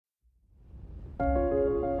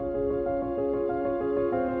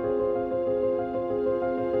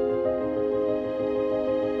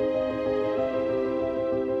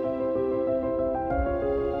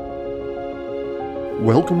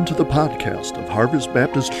Welcome to the podcast of Harvest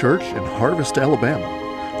Baptist Church in Harvest,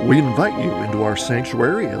 Alabama. We invite you into our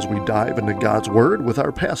sanctuary as we dive into God's Word with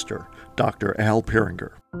our pastor, Dr. Al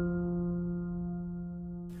Peringer.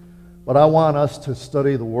 But I want us to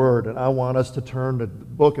study the Word, and I want us to turn to the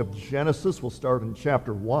book of Genesis. We'll start in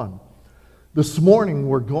chapter 1. This morning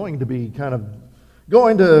we're going to be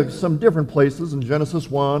going to some different places in Genesis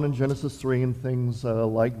 1 and Genesis 3 and things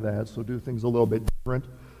like that, so do things a little bit different.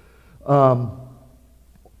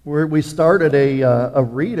 We started a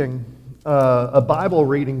reading, a Bible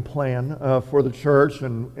reading plan for the church,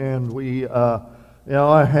 and we,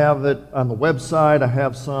 I have it on the website. I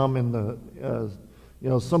have some in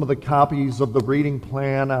the, some of the copies of the reading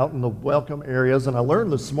plan out in the welcome areas. And I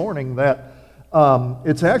learned this morning that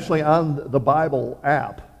it's actually on the Bible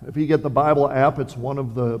app. If you get the Bible app, it's one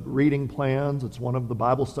of the reading plans. It's one of the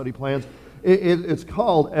Bible study plans. It's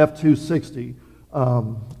called F260.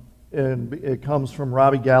 And it comes from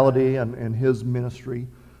Robbie Galladay and his ministry.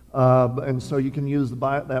 And so you can use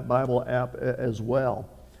that Bible app as well.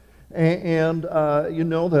 And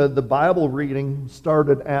the Bible reading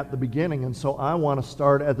started at the beginning. And so I want to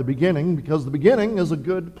start at the beginning because the beginning is a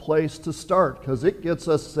good place to start because it gets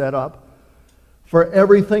us set up for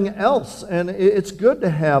everything else. And it's good to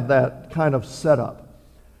have that kind of setup.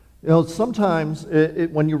 Sometimes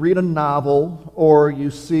when you read a novel or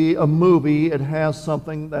you see a movie, it has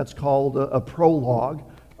something that's called a prologue,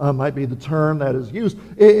 might be the term that is used.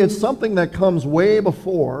 It's something that comes way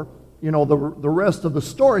before, the rest of the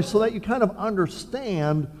story so that you kind of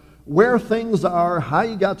understand where things are, how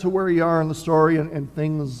you got to where you are in the story and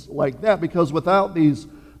things like that. Because without these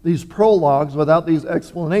prologues, without these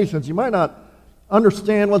explanations, you might not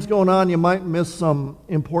understand what's going on. You might miss some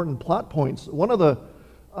important plot points. One of the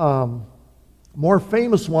more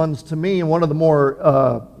famous ones to me, and one of the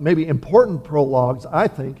more maybe important prologues, I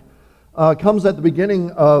think, comes at the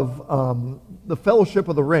beginning of the Fellowship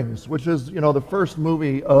of the Rings, which is, the first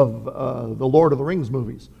movie of the Lord of the Rings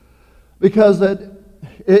movies. Because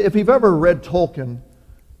if you've ever read Tolkien,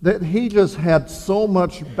 that he just had so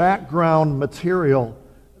much background material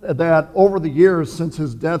that over the years since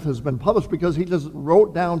his death has been published, because he just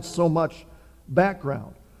wrote down so much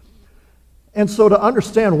background. And so to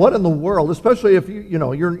understand what in the world, especially if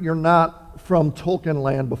you're not from Tolkien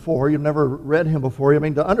land before, you've never read him before,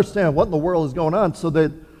 to understand what in the world is going on, so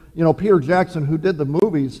that, Peter Jackson, who did the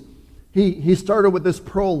movies, he started with this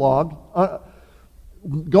prologue,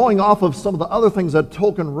 going off of some of the other things that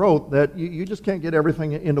Tolkien wrote, that you just can't get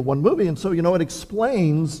everything into one movie. And so, it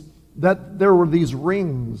explains that there were these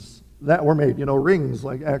rings that were made, rings,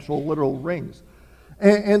 like actual literal rings.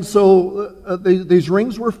 And so these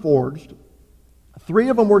rings were forged. 3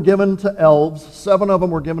 of them were given to elves, 7 of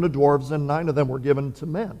them were given to dwarves, and 9 of them were given to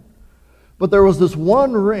men. But there was this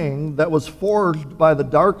one ring that was forged by the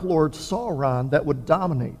Dark Lord Sauron that would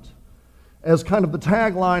dominate. As kind of the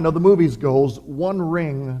tagline of the movies goes, one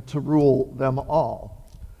ring to rule them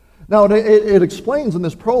all. Now, it explains in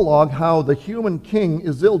this prologue how the human king,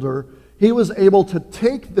 Isildur, he was able to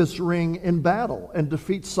take this ring in battle and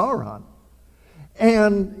defeat Sauron.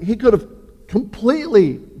 And he could have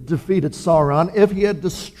completely defeated Sauron if he had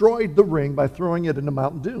destroyed the ring by throwing it into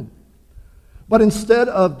Mount Doom. But instead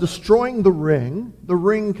of destroying the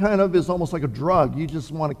ring kind of is almost like a drug. You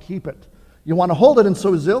just want to keep it. You want to hold it, and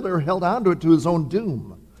so Isildur held on to it to his own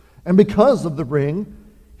doom. And because of the ring,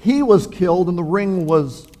 he was killed, and the ring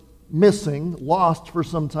was missing, lost for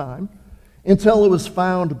some time, until it was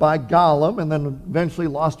found by Gollum, and then eventually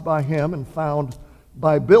lost by him and found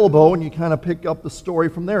by Bilbo, and you kind of pick up the story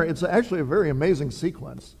from there. It's actually a very amazing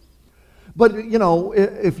sequence. But,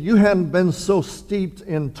 if you hadn't been so steeped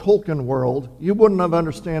in Tolkien world, you wouldn't have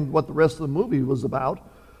understood what the rest of the movie was about,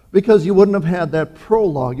 because you wouldn't have had that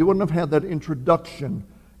prologue. You wouldn't have had that introduction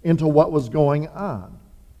into what was going on.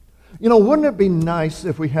 Wouldn't it be nice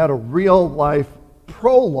if we had a real-life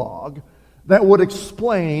prologue that would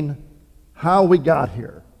explain how we got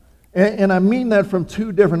here? And I mean that from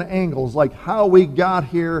 2 different angles, like how we got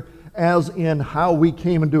here as in how we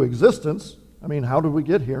came into existence. How did we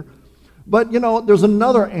get here? But, there's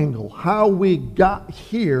another angle, how we got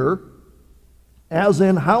here, as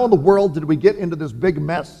in how in the world did we get into this big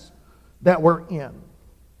mess that we're in?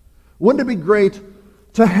 Wouldn't it be great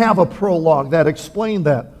to have a prologue that explained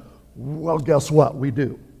that? Well, guess what? We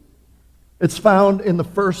do. It's found in the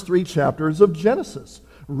first 3 chapters of Genesis.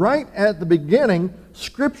 Right at the beginning,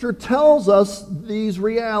 Scripture tells us these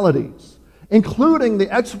realities, including the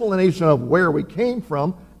explanation of where we came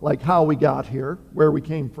from, like how we got here, where we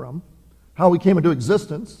came from, how we came into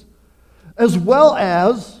existence, as well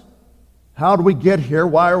as how do we get here,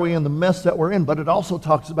 why are we in the mess that we're in, but it also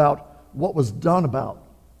talks about what was done about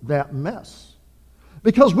that mess.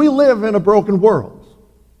 Because we live in a broken world,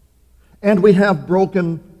 and we have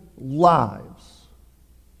broken lives.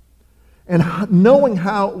 And knowing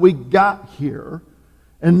how we got here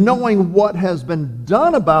and knowing what has been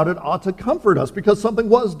done about it ought to comfort us, because something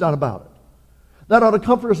was done about it. That ought to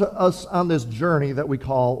comfort us on this journey that we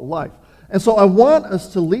call life. And so I want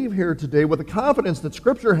us to leave here today with the confidence that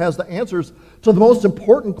Scripture has the answers to the most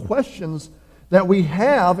important questions that we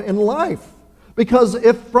have in life. Because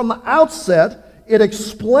if from the outset it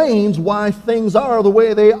explains why things are the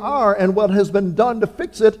way they are and what has been done to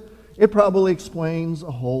fix it, it probably explains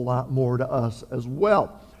a whole lot more to us as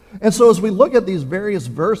well. And so as we look at these various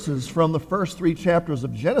verses from the first 3 chapters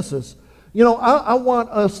of Genesis, I want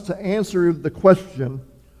us to answer the question,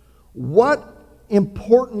 what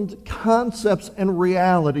important concepts and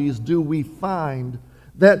realities do we find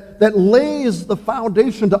that lays the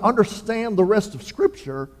foundation to understand the rest of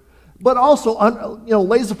Scripture, but also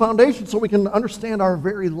lays the foundation so we can understand our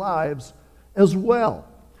very lives as well.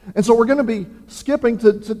 And so we're going to be skipping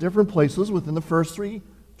to different places within the first 3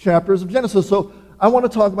 chapters of Genesis. So I want to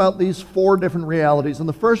talk about these 4 different realities. And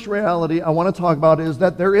the first reality I want to talk about is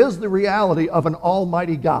that there is the reality of an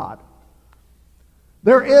almighty God.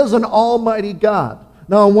 There is an almighty God.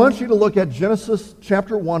 Now I want you to look at Genesis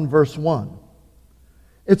chapter 1, verse 1.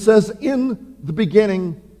 It says, in the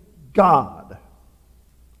beginning, God.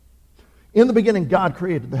 In the beginning, God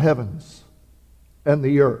created the heavens and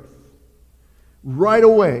the earth. Right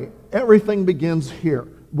away, everything begins here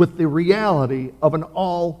with the reality of an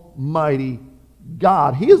almighty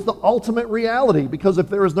God. He is the ultimate reality, because if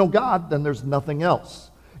there is no God, then there's nothing else.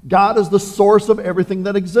 God is the source of everything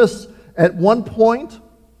that exists. At one point,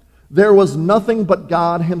 there was nothing but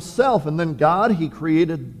God himself. And then God, he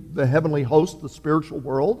created the heavenly host, the spiritual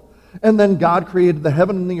world. And then God created the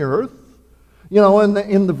heaven and the earth.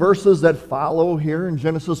 In the verses that follow here in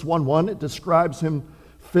Genesis 1:1, it describes him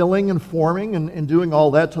filling and forming and doing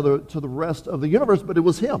all that to the rest of the universe, but it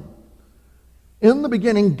was him. In the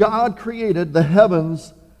beginning, God created the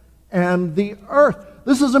heavens and the earth.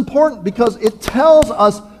 This is important because it tells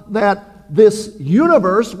us that this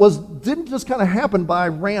universe didn't just kind of happen by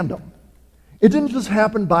random. It didn't just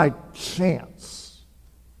happen by chance.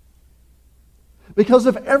 Because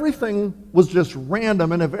if everything was just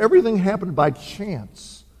random and if everything happened by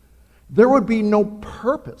chance, there would be no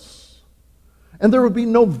purpose. And there would be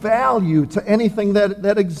no value to anything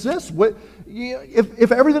that exists.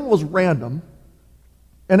 If everything was random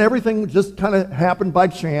and everything just kind of happened by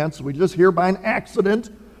chance, we just hear by an accident,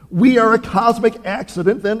 we are a cosmic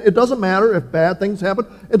accident, then it doesn't matter if bad things happen.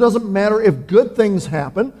 It doesn't matter if good things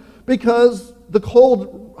happen, because the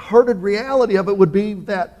cold-hearted reality of it would be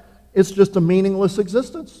that it's just a meaningless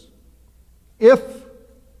existence. If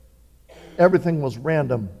everything was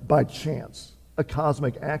random by chance, a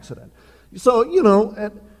cosmic accident. So,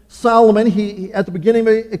 at Solomon, he at the beginning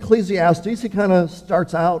of Ecclesiastes, he kind of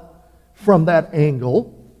starts out from that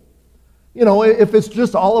angle. If it's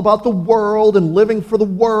just all about the world and living for the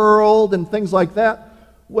world and things like that,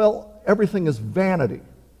 well, everything is vanity.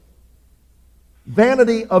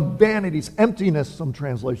 Vanity of vanities, emptiness, some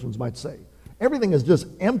translations might say. Everything is just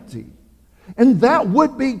empty. And that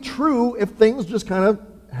would be true if things just kind of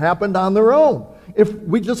happened on their own. If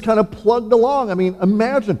we just kind of plugged along. I mean,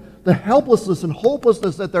 imagine the helplessness and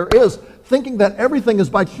hopelessness that there is, thinking that everything is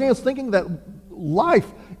by chance, thinking that life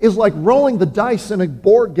is like rolling the dice in a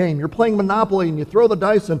board game. You're playing Monopoly and you throw the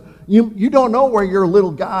dice and you don't know where your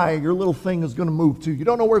little guy, your little thing is going to move to. You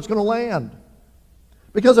don't know where it's going to land.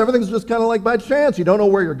 Because everything's just kind of like by chance. You don't know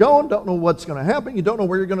where you're going, don't know what's going to happen, you don't know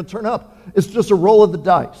where you're going to turn up. It's just a roll of the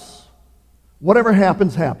dice. Whatever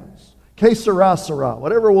happens, happens. Que sera, sera.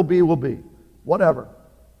 Whatever will be, will be. Whatever.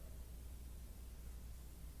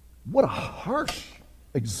 What a harsh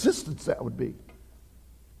existence that would be.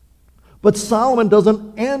 But Solomon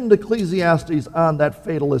doesn't end Ecclesiastes on that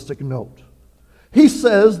fatalistic note. He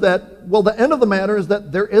says that, the end of the matter is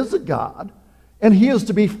that there is a God, and he is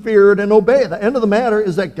to be feared and obeyed. The end of the matter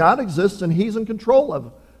is that God exists and he's in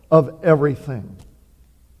control of everything.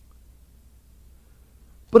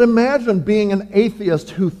 But imagine being an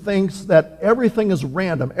atheist who thinks that everything is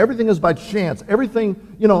random, everything is by chance,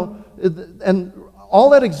 everything, and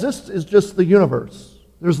all that exists is just the universe.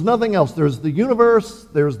 There's nothing else. There's the universe,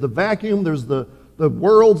 there's the vacuum, there's the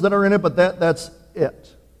worlds that are in it, but that's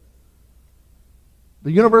it.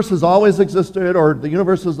 The universe has always existed, or the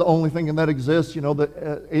universe is the only thing that exists.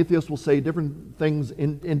 The atheists will say different things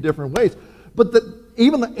in different ways. But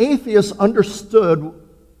even the atheists understood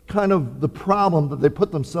kind of the problem that they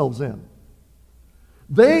put themselves in.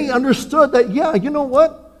 They understood that, you know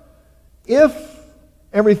what? If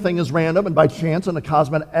everything is random and by chance and a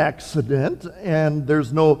cosmic accident, and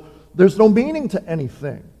there's no meaning to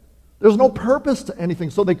anything. There's no purpose to anything.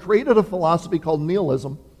 So they created a philosophy called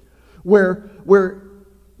nihilism, where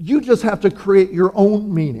you just have to create your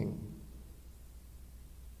own meaning.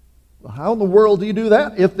 Well, how in the world do you do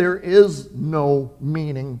that if there is no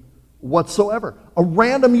meaning whatsoever? A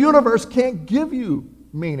random universe can't give you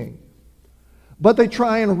meaning. But they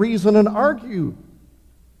try and reason and argue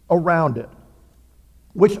around it,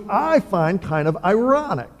 which I find kind of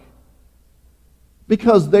ironic,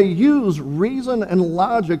 because they use reason and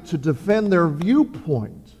logic to defend their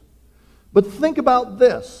viewpoint. But think about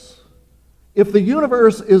this. If the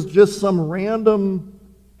universe is just some random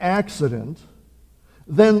accident,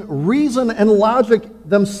 then reason and logic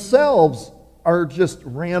themselves are just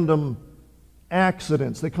random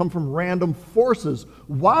accidents. They come from random forces.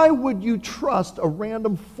 Why would you trust a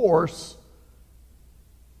random force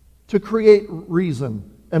to create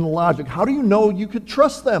reason and logic? How do you know you could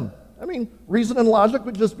trust them? I mean, reason and logic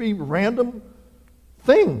would just be random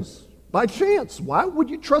things by chance. Why would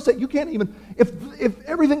you trust it? You can't even, if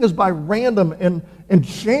everything is by random and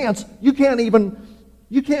chance, you can't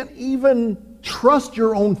even trust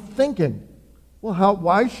your own thinking. Well,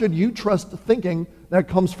 why should you trust the thinking that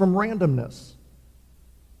comes from randomness?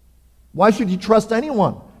 Why should you trust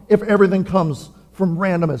anyone if everything comes from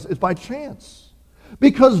randomness? It's by chance.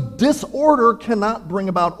 Because disorder cannot bring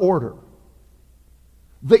about order.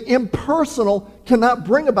 The impersonal cannot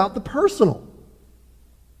bring about the personal.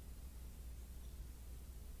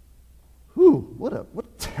 What a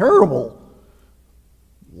terrible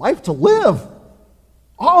life to live.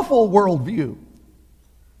 Awful worldview.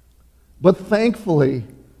 But thankfully,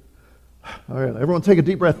 all right, everyone take a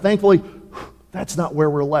deep breath. Thankfully, that's not where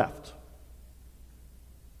we're left.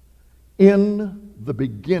 In the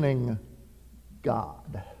beginning,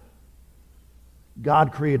 God.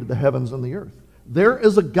 God created the heavens and the earth. There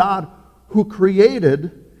is a God who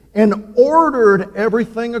created and ordered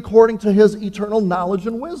everything according to his eternal knowledge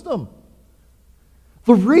and wisdom.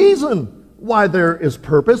 The reason why there is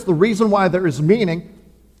purpose, the reason why there is meaning,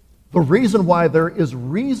 the reason why there is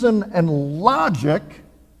reason and logic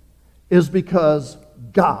is because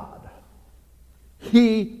God,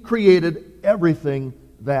 he created everything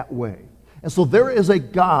that way. And so there is a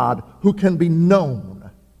God who can be known.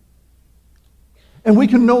 And we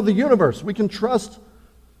can know the universe. We can trust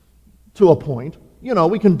to a point. You know,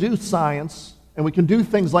 we can do science and we can do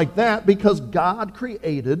things like that because God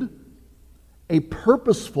created a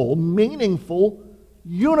purposeful, meaningful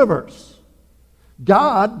universe.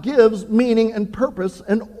 God gives meaning and purpose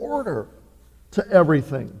and order to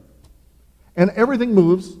everything. And everything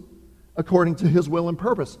moves according to his will and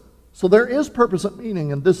purpose. So there is purpose and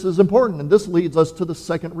meaning, and this is important, and this leads us to the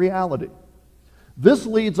second reality. This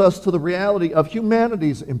leads us to the reality of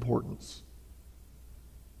humanity's importance.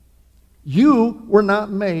 You were not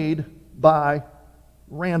made by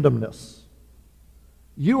randomness.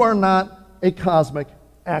 You are not a cosmic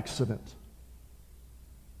accident.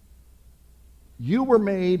 You were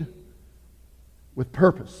made with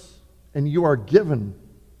purpose, and you are given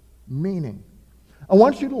meaning. I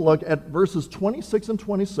want you to look at verses 26 and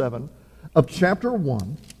 27 of chapter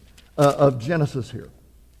 1 of Genesis here.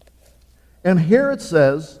 And here it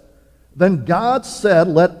says, "Then God said,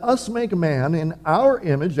 'Let us make man in our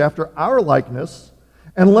image, after our likeness,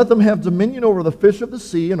 and let them have dominion over the fish of the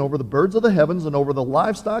sea, and over the birds of the heavens, and over the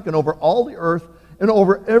livestock, and over all the earth, and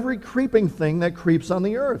over every creeping thing that creeps on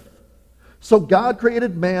the earth.' So God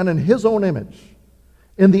created man in his own image.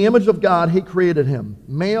 In the image of God, he created him.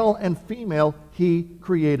 Male and female, he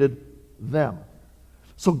created them."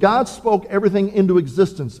 So God spoke everything into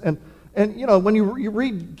existence. And you know, when you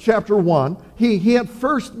read chapter 1, he had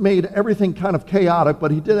first made everything kind of chaotic,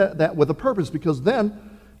 but he did that with a purpose, because then,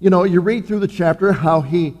 you know, you read through the chapter how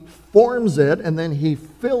he forms it and then he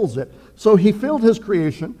fills it. So he filled his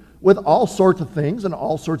creation with all sorts of things and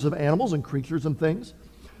all sorts of animals and creatures and things.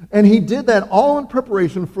 And he did that all in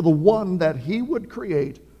preparation for the one that he would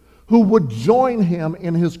create, who would join him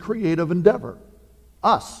in his creative endeavor,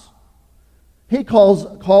 us. He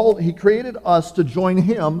created us to join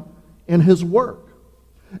him in his work.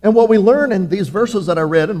 And what we learn in these verses that I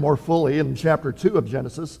read, and more fully in chapter 2 of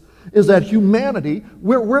Genesis, is that humanity,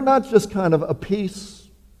 we're not just kind of a piece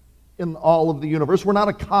in all of the universe. We're not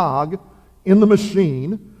a cog in the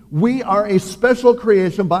machine. We are a special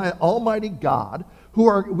creation by Almighty God.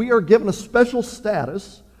 We are given a special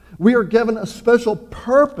status. We are given a special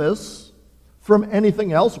purpose from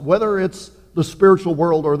anything else, whether it's the spiritual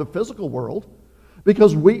world or the physical world,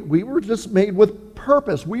 because we were just made with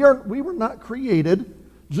purpose. We were not created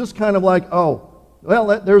just kind of like, oh,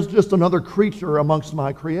 Well, there's just another creature amongst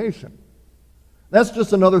my creation. That's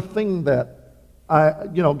just another thing that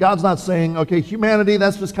God's not saying, okay, humanity,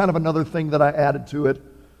 that's just kind of another thing that I added to it.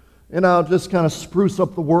 Just kind of spruce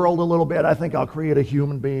up the world a little bit. I think I'll create a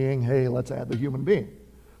human being. Hey, let's add the human being.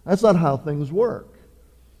 That's not how things work.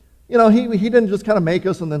 He didn't just kind of make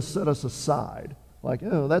us and then set us aside. Like,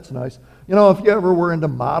 oh, that's nice. If you ever were into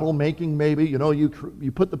model making, maybe,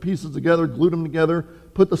 you put the pieces together, glued them together,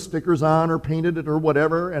 put the stickers on or painted it or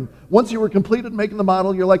whatever, and once you were completed making the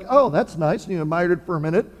model, you're like, oh, that's nice, and you admired it for a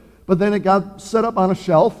minute, but then it got set up on a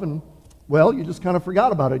shelf, and, well, you just kind of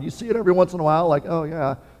forgot about it. You see it every once in a while, like, oh,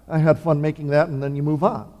 yeah, I had fun making that, and then you move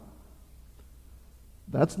on.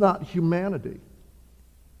 That's not humanity.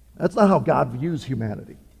 That's not how God views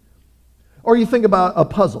humanity. Or you think about a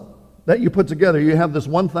puzzle that you put together. You have this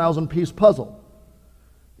 1,000-piece puzzle.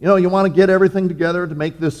 You want to get everything together to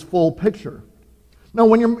make this full picture. Now,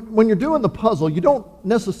 when you're doing the puzzle, you don't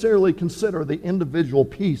necessarily consider the individual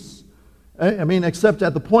piece. Except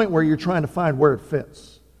at the point where you're trying to find where it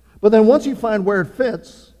fits. But then once you find where it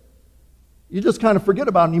fits, you just kind of forget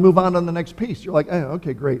about it and you move on to the next piece. You're like,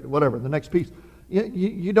 okay, great, whatever, the next piece.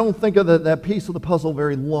 You don't think of that piece of the puzzle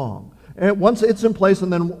very long. And once it's in place,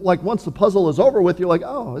 and then once the puzzle is over with, you're like,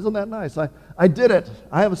 oh, isn't that nice? I did it.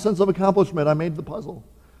 I have a sense of accomplishment. I made the puzzle.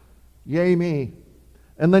 Yay me.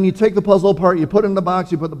 And then you take the puzzle apart, you put it in the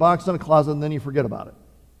box, you put the box in a closet, and then you forget about it.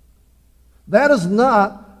 That is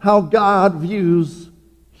not how God views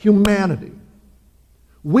humanity.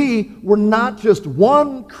 We were not just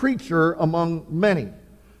one creature among many.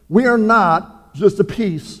 We are not just a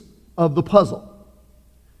piece of the puzzle.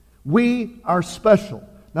 We are special.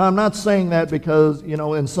 Now, I'm not saying that because,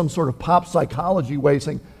 in some sort of pop psychology way,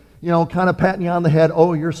 saying, kind of patting you on the head,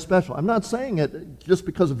 oh, you're special. I'm not saying it just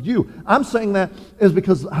because of you. I'm saying that is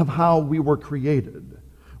because of how we were created.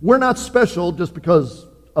 We're not special just because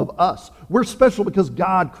of us. We're special because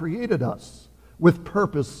God created us with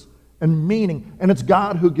purpose and meaning, and it's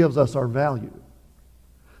God who gives us our value.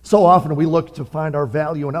 So often we look to find our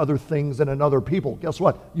value in other things and in other people. Guess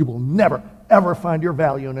what? You will never, ever find your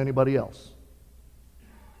value in anybody else.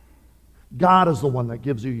 God is the one that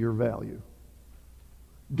gives you your value.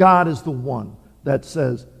 God is the one that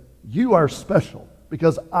says, you are special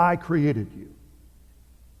because I created you.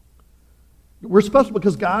 We're special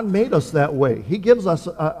because God made us that way. He gives us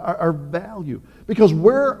our value because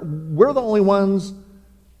we're the only ones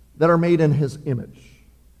that are made in His image.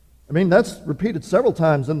 That's repeated several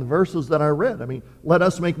times in the verses that I read. Let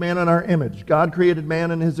us make man in our image. God created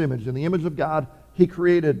man in His image. In the image of God, He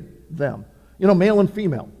created them. Male and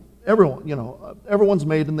female. Everyone, everyone's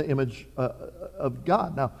made in the image of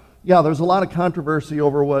God. Now, yeah, there's a lot of controversy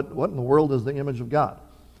over what in the world is the image of God.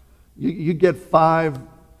 You get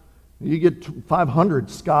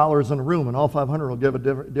 500 scholars in a room, and all 500 will give a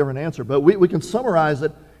different answer. But we can summarize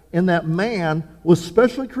it in that man was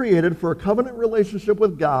specially created for a covenant relationship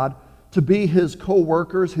with God to be His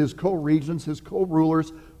co-workers, His co-regents, His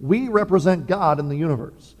co-rulers. We represent God in the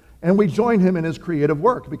universe, and we join Him in His creative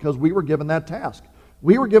work because we were given that task.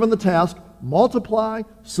 We were given the task, multiply,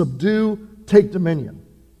 subdue, take dominion.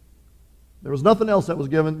 There was nothing else that was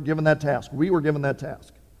given that task. We were given that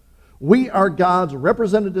task. We are God's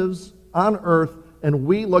representatives on earth, and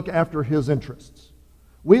we look after His interests.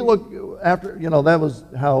 We look after, that was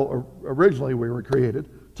how originally we were created,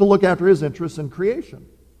 to look after His interests in creation.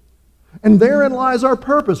 And therein lies our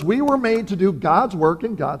purpose. We were made to do God's work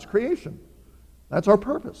in God's creation. That's our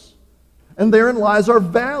purpose. And therein lies our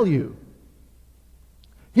value.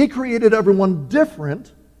 He created everyone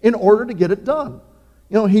different in order to get it done.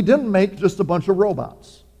 He didn't make just a bunch of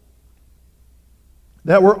robots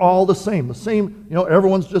that were all the same.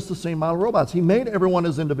 Everyone's just the same model robots. He made everyone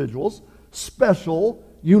as individuals, special,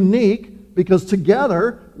 unique, because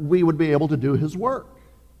together we would be able to do His work.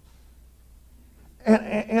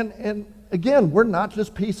 And again, we're not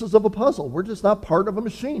just pieces of a puzzle. We're just not part of a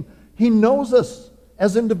machine. He knows us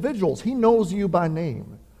as individuals. He knows you by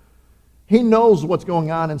name. He knows what's going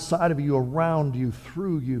on inside of you, around you,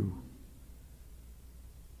 through you.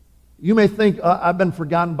 You may think, I've been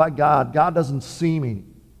forgotten by God. God doesn't see me.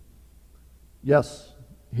 Yes,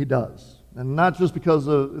 He does. And not just because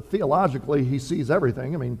theologically He sees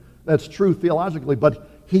everything. That's true theologically, but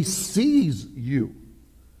He sees you.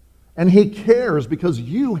 And He cares because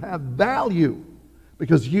you have value,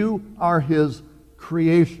 because you are His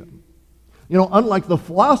creation. Unlike the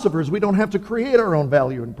philosophers, we don't have to create our own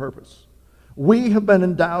value and purpose. We have been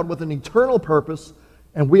endowed with an eternal purpose,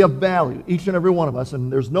 and we have value, each and every one of us,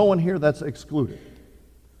 and there's no one here that's excluded.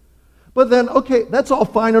 But then, okay, that's all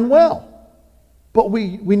fine and well. But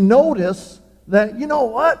we notice that,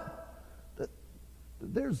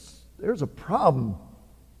 there's a problem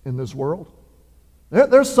in this world.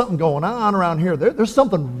 There's something going on around here. There's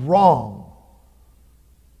something wrong.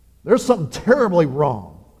 There's something terribly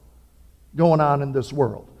wrong going on in this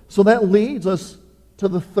world. So that leads us to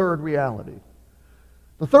the third reality.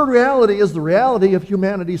 The third reality is the reality of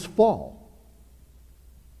humanity's fall.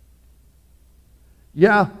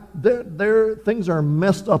 Yeah, things are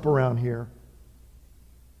messed up around here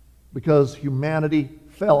because humanity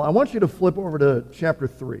fell. I want you to flip over to chapter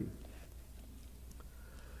 3.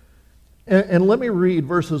 And let me read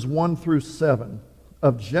verses 1 through 7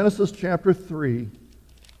 of Genesis chapter 3.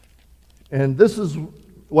 And this is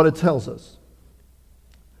what it tells us.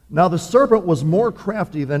 Now the serpent was more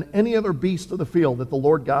crafty than any other beast of the field that the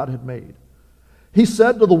Lord God had made. He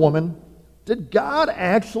said to the woman, "Did God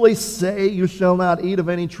actually say you shall not eat of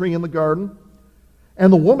any tree in the garden?"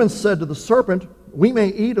 And the woman said to the serpent, "We may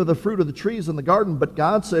eat of the fruit of the trees in the garden, but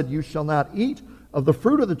God said you shall not eat of the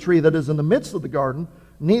fruit of the tree that is in the midst of the garden,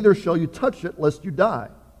 neither shall you touch it, lest you die."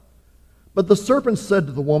 But the serpent said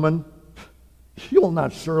to the woman, "You will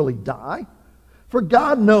not surely die. For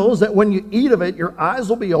God knows that when you eat of it, your eyes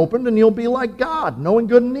will be opened, and you'll be like God, knowing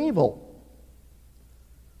good and evil."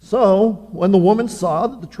 So, when the woman saw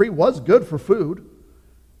that the tree was good for food,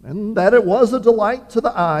 and that it was a delight to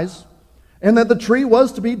the eyes, and that the tree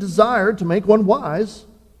was to be desired to make one wise,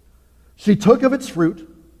 she took of its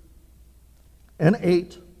fruit and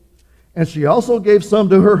ate. And she also gave some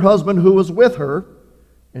to her husband who was with her,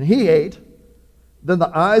 and he ate. Then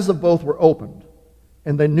the eyes of both were opened,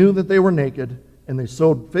 and they knew that they were naked, and they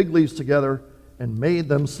sewed fig leaves together and made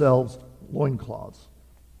themselves loincloths.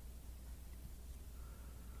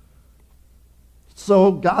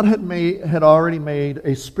 So God had already made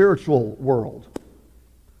a spiritual world.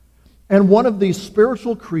 And one of these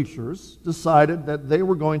spiritual creatures decided that they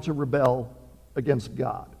were going to rebel against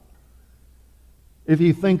God. If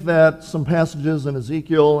you think that some passages in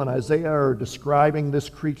Ezekiel and Isaiah are describing this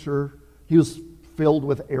creature, he was filled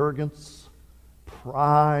with arrogance,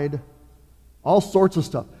 pride, all sorts of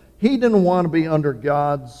stuff. He didn't want to be under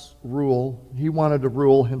God's rule. He wanted to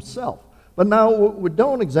rule himself. But now we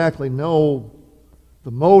don't exactly know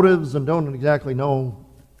the motives and don't exactly know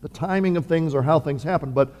the timing of things or how things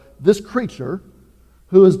happen. But this creature,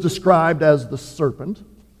 who is described as the serpent,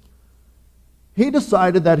 he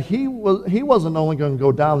decided that he wasn't only going to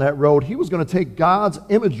go down that road, he was going to take God's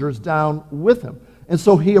imagers down with him. And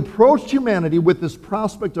so he approached humanity with this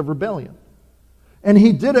prospect of rebellion. And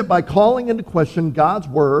he did it by calling into question God's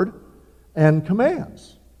word and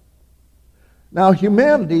commands. Now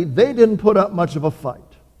humanity, they didn't put up much of a fight.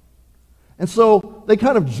 And so they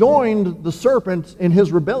kind of joined the serpent in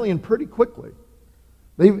his rebellion pretty quickly.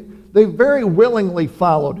 They very willingly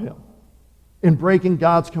followed him in breaking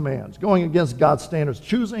God's commands, going against God's standards,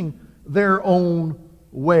 choosing their own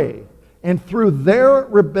way. And through their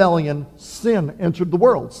rebellion, sin entered the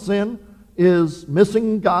world. Sin is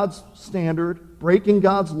missing God's standard, breaking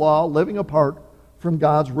God's law, living apart from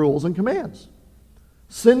God's rules and commands.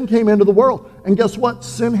 Sin came into the world. And guess what?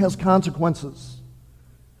 Sin has consequences.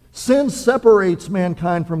 Sin separates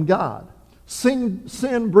mankind from God.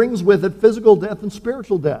 Sin brings with it physical death and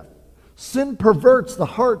spiritual death. Sin perverts the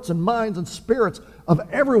hearts and minds and spirits of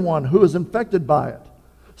everyone who is infected by it.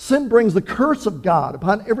 Sin brings the curse of God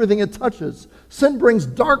upon everything it touches. Sin brings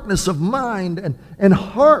darkness of mind and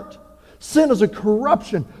heart. Sin is a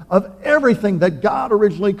corruption of everything that God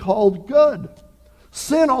originally called good.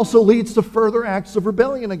 Sin also leads to further acts of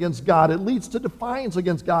rebellion against God. It leads to defiance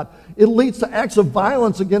against God. It leads to acts of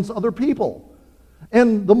violence against other people.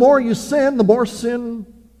 And the more you sin, the more sin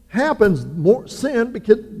happens. More sin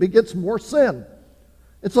begets more sin.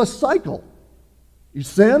 It's a cycle. You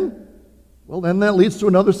sin, well, then that leads to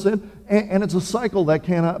another sin, and it's a cycle that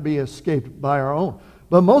cannot be escaped by our own.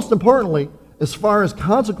 But most importantly, as far as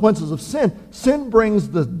consequences of sin, sin brings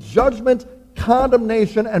the judgment,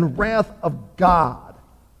 condemnation, and wrath of God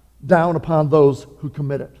down upon those who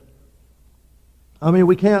commit it. I mean,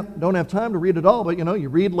 we don't have time to read it all, but you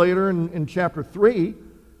read later in chapter 3,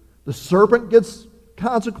 the serpent gets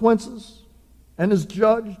consequences and is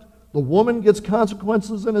judged. The woman gets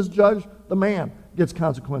consequences and is judged. The man gets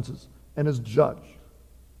consequences and is judged.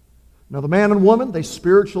 Now, the man and woman, they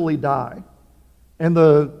spiritually die, and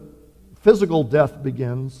the physical death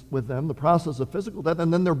begins with them, the process of physical death,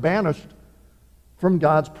 and then they're banished from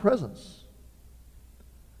God's presence.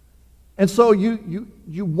 And so you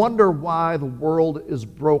wonder why the world is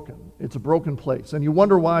broken. It's a broken place. And you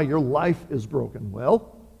wonder why your life is broken.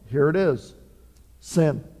 Well, here it is.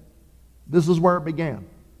 Sin. This is where it began.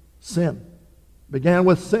 Sin. Began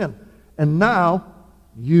with sin. And now,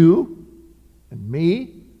 you and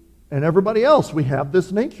me and everybody else, we have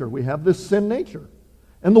this nature. We have this sin nature.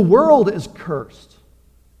 And the world is cursed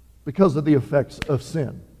because of the effects of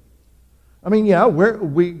sin. I mean, yeah,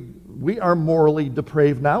 we are morally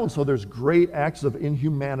depraved now, and so there's great acts of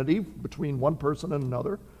inhumanity between one person and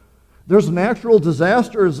another. There's natural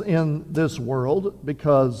disasters in this world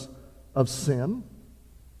because of sin.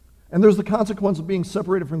 And there's the consequence of being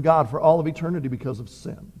separated from God for all of eternity because of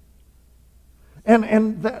sin.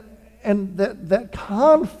 And that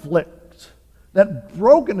conflict, that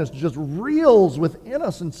brokenness just reels within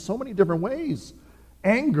us in so many different ways.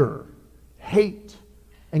 Anger, hate,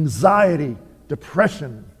 anxiety,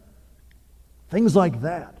 depression, things like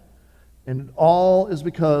that. And it all is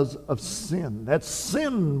because of sin. That's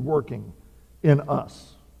sin working in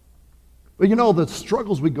us. But you know, the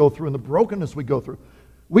struggles we go through and the brokenness we go through,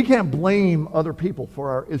 we can't blame other people for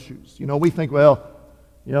our issues. You know, we think, well,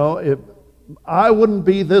 you know, if I wouldn't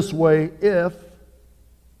be this way if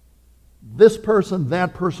this person,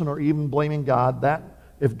 that person, or even blaming God, that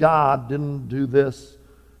if God didn't do this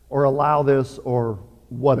or allow this or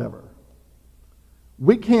whatever.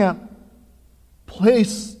 We can't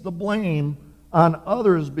place the blame on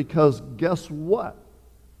others because guess what?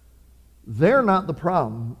 They're not the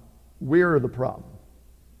problem. We're the problem.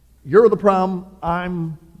 You're the problem.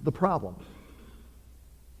 I'm the problem.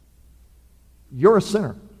 You're a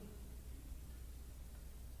sinner.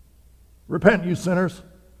 Repent, you sinners.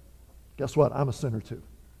 Guess what? I'm a sinner too.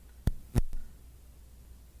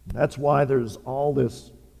 That's why there's all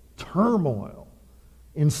this turmoil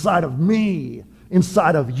inside of me,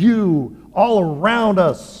 inside of you, all around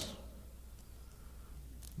us.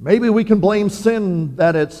 Maybe we can blame sin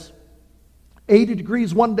that it's 80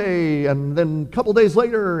 degrees one day and then a couple days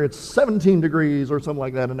later it's 17 degrees or something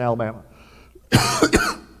like that in Alabama.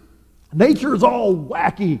 Nature's all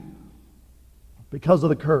wacky because of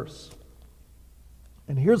the curse.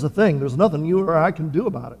 And here's the thing, there's nothing you or I can do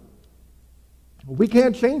about it. We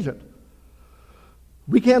can't change it.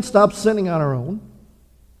 We can't stop sinning on our own.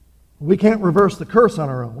 We can't reverse the curse on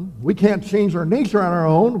our own. We can't change our nature on our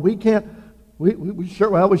own. We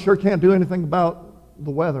sure can't do anything about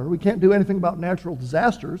the weather. We can't do anything about natural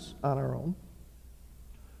disasters on our own.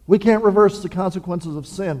 We can't reverse the consequences of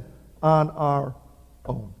sin on our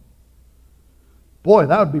own. Boy,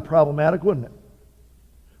 that would be problematic, wouldn't it?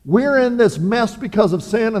 We're in this mess because of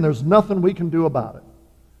sin, and there's nothing we can do about it.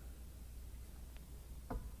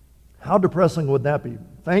 How depressing would that be?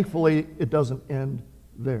 Thankfully, it doesn't end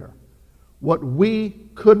there. What we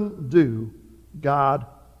couldn't do, God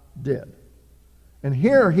did. And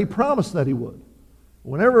here, he promised that he would.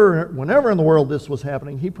 Whenever in the world this was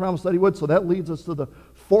happening, he promised that he would. So that leads us to the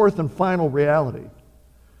fourth and final reality.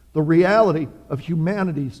 The reality of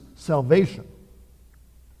humanity's salvation.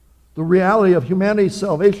 The reality of humanity's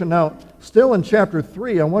salvation. Now, still in chapter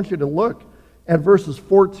 3, I want you to look at verses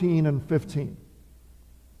 14 and 15.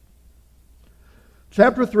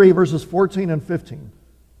 Chapter 3, verses 14 and 15.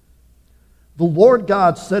 The Lord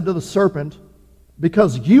God said to the serpent,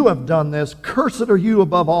 because you have done this, cursed are you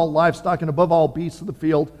above all livestock and above all beasts of the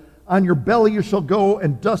field. On your belly you shall go,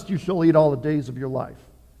 and dust you shall eat all the days of your life.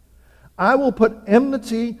 I will put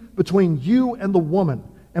enmity between you and the woman,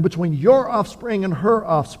 and between your offspring and her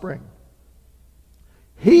offspring.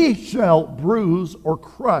 He shall bruise or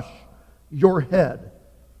crush your head,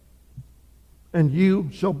 and you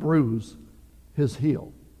shall bruise his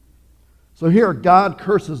heel. So here God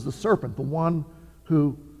curses the serpent, the one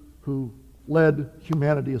who led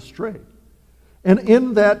humanity astray. And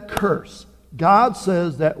in that curse, God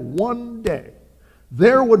says that one day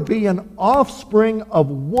there would be an offspring of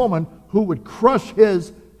woman who would crush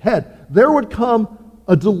his head. There would come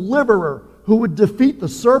a deliverer who would defeat the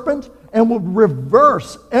serpent and would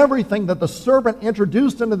reverse everything that the serpent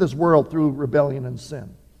introduced into this world through rebellion and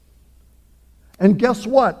sin. And guess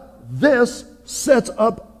what? This sets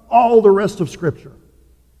up all the rest of Scripture.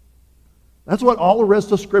 That's what all the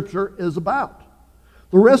rest of Scripture is about.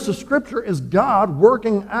 The rest of Scripture is God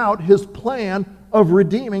working out his plan of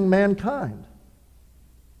redeeming mankind.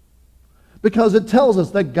 Because it tells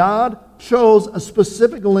us that God chose a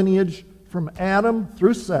specific lineage from Adam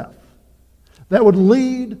through Seth that would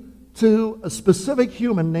lead to a specific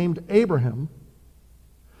human named Abraham,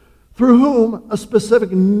 through whom a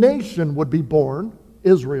specific nation would be born,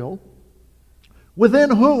 Israel, within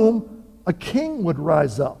whom a king would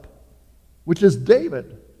rise up, which is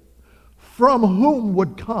David, from whom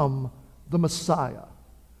would come the Messiah,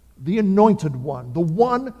 the anointed one, the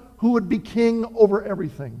one who would be king over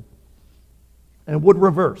everything and would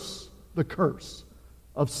reverse the curse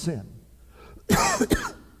of sin.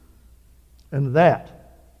 And that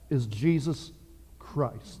is Jesus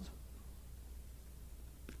Christ.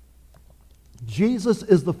 Jesus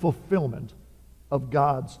is the fulfillment of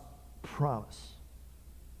God's promise.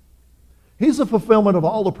 He's the fulfillment of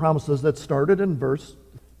all the promises that started in verse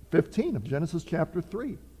 15 of Genesis chapter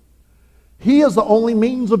 3. He is the only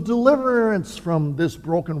means of deliverance from this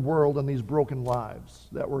broken world and these broken lives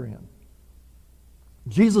that we're in.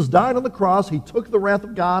 Jesus died on the cross. He took the wrath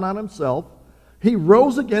of God on himself. He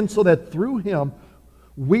rose again so that through him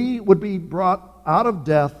we would be brought out of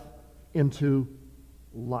death into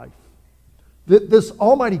life. This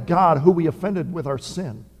almighty God who we offended with our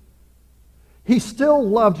sin, he still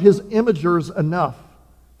loved his imagers enough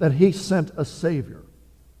that he sent a Savior.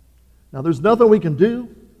 Now, there's nothing we can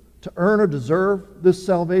do to earn or deserve this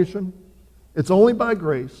salvation. It's only by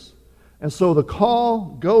grace. And so the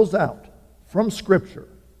call goes out from Scripture.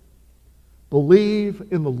 Believe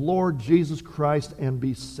in the Lord Jesus Christ and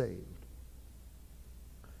be saved.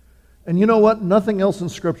 And you know what? Nothing else in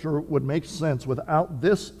Scripture would make sense without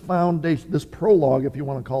this foundation, this prologue, if you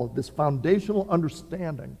want to call it, this foundational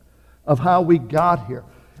understanding of how we got here.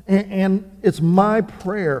 And it's my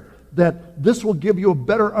prayer that this will give you a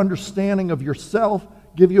better understanding of yourself,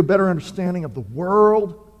 give you a better understanding of the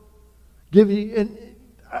world,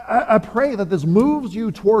 I pray that this moves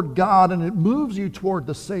you toward God and it moves you toward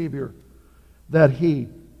the Savior that he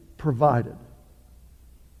provided.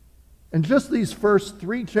 And just these first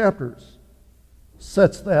 3 chapters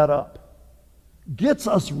sets that up, gets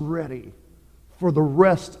us ready for the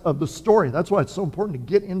rest of the story. That's why it's so important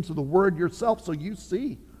to get into the Word yourself so you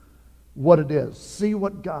see what it is. See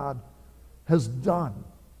what God has done.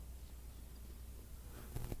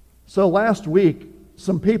 So last week,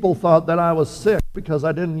 some people thought that I was sick because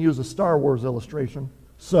I didn't use a Star Wars illustration.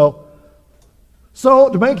 So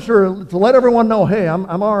to make sure, to let everyone know, hey,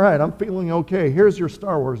 I'm all right, I'm feeling okay, here's your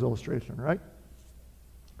Star Wars illustration, right?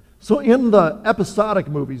 So in the episodic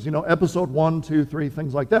movies, episode 1, 2, 3,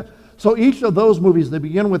 things like that. So each of those movies, they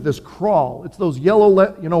begin with this crawl. It's those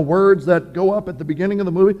yellow, words that go up at the beginning of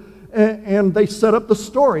the movie, and they set up the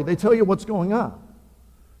story. They tell you what's going on,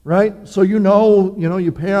 right? So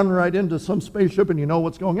you pan right into some spaceship and you know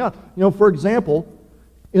what's going on. For example,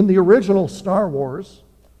 in the original Star Wars,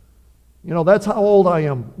 that's how old I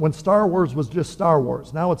am, when Star Wars was just Star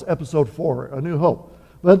Wars. Now it's episode 4, A New Hope.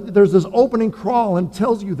 But there's this opening crawl and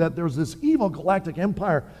tells you that there's this evil galactic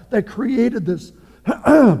empire that created this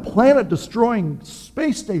planet-destroying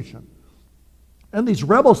space station. And these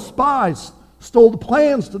rebel spies stole the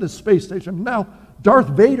plans to this space station. Now Darth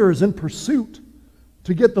Vader is in pursuit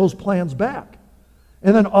to get those plans back.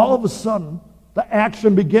 And then all of a sudden, the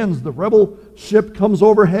action begins. The rebel ship comes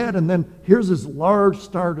overhead, and then here's this large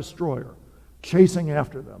Star Destroyer chasing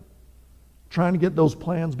after them, trying to get those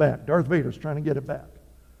plans back. Darth Vader's trying to get it back.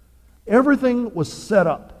 Everything was set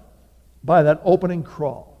up by that opening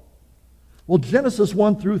crawl. Well, Genesis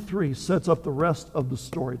 1 through 3 sets up the rest of the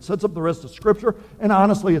story. It sets up the rest of Scripture, and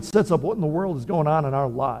honestly, it sets up what in the world is going on in our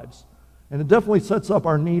lives. And it definitely sets up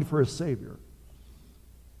our need for a Savior.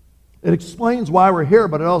 It explains why we're here,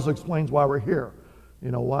 but it also explains why we're here.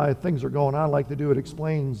 Why things are going on like they do. It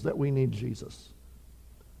explains that we need Jesus.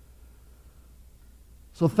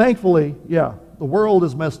 So thankfully, the world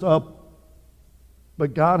is messed up,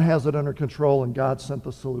 but God has it under control, and God sent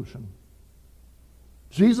the solution.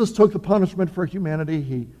 Jesus took the punishment for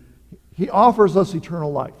humanity. He offers us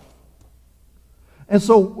eternal life. And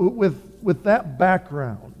so with that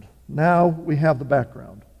background, now we have the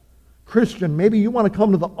background. Christian, maybe you want to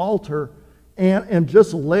come to the altar and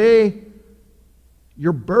just lay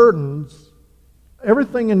your burdens,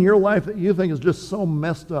 everything in your life that you think is just so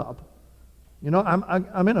messed up.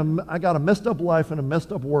 I got a messed up life in a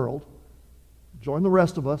messed up world. Join the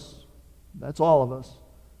rest of us. That's all of us.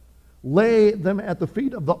 Lay them at the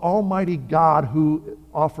feet of the Almighty God who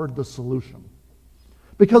offered the solution.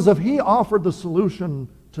 Because if he offered the solution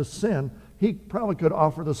to sin, he probably could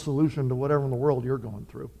offer the solution to whatever in the world you're going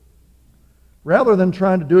through. Rather than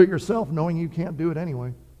trying to do it yourself, knowing you can't do it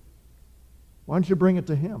anyway. Why don't you bring it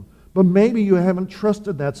to him? But maybe you haven't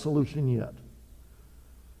trusted that solution yet.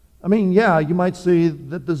 You might see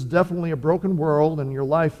that there's definitely a broken world and your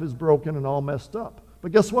life is broken and all messed up.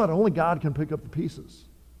 But guess what? Only God can pick up the pieces.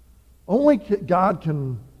 Only God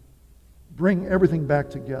can bring everything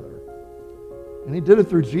back together. And he did it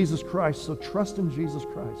through Jesus Christ, so trust in Jesus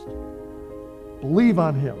Christ. Believe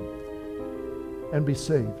on him and be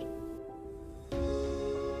saved.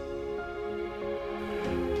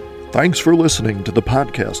 Thanks for listening to the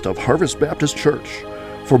podcast of Harvest Baptist Church.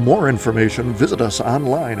 For more information, visit us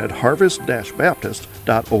online at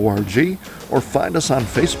harvest-baptist.org or find us on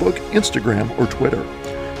Facebook, Instagram, or Twitter.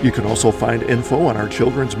 You can also find info on our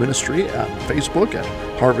children's ministry on Facebook at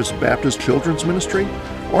Harvest Baptist Children's Ministry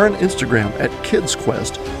or on Instagram at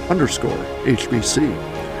kidsquest_HBC.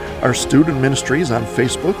 Our student ministry is on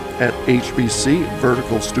Facebook at HBC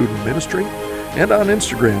Vertical Student Ministry and on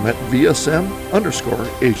Instagram at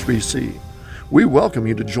VSM_HBC. We welcome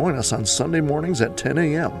you to join us on Sunday mornings at 10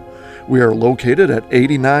 a.m. We are located at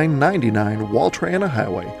 8999 Waltrana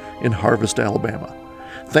Highway in Harvest, Alabama.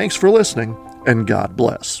 Thanks for listening, and God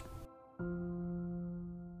bless.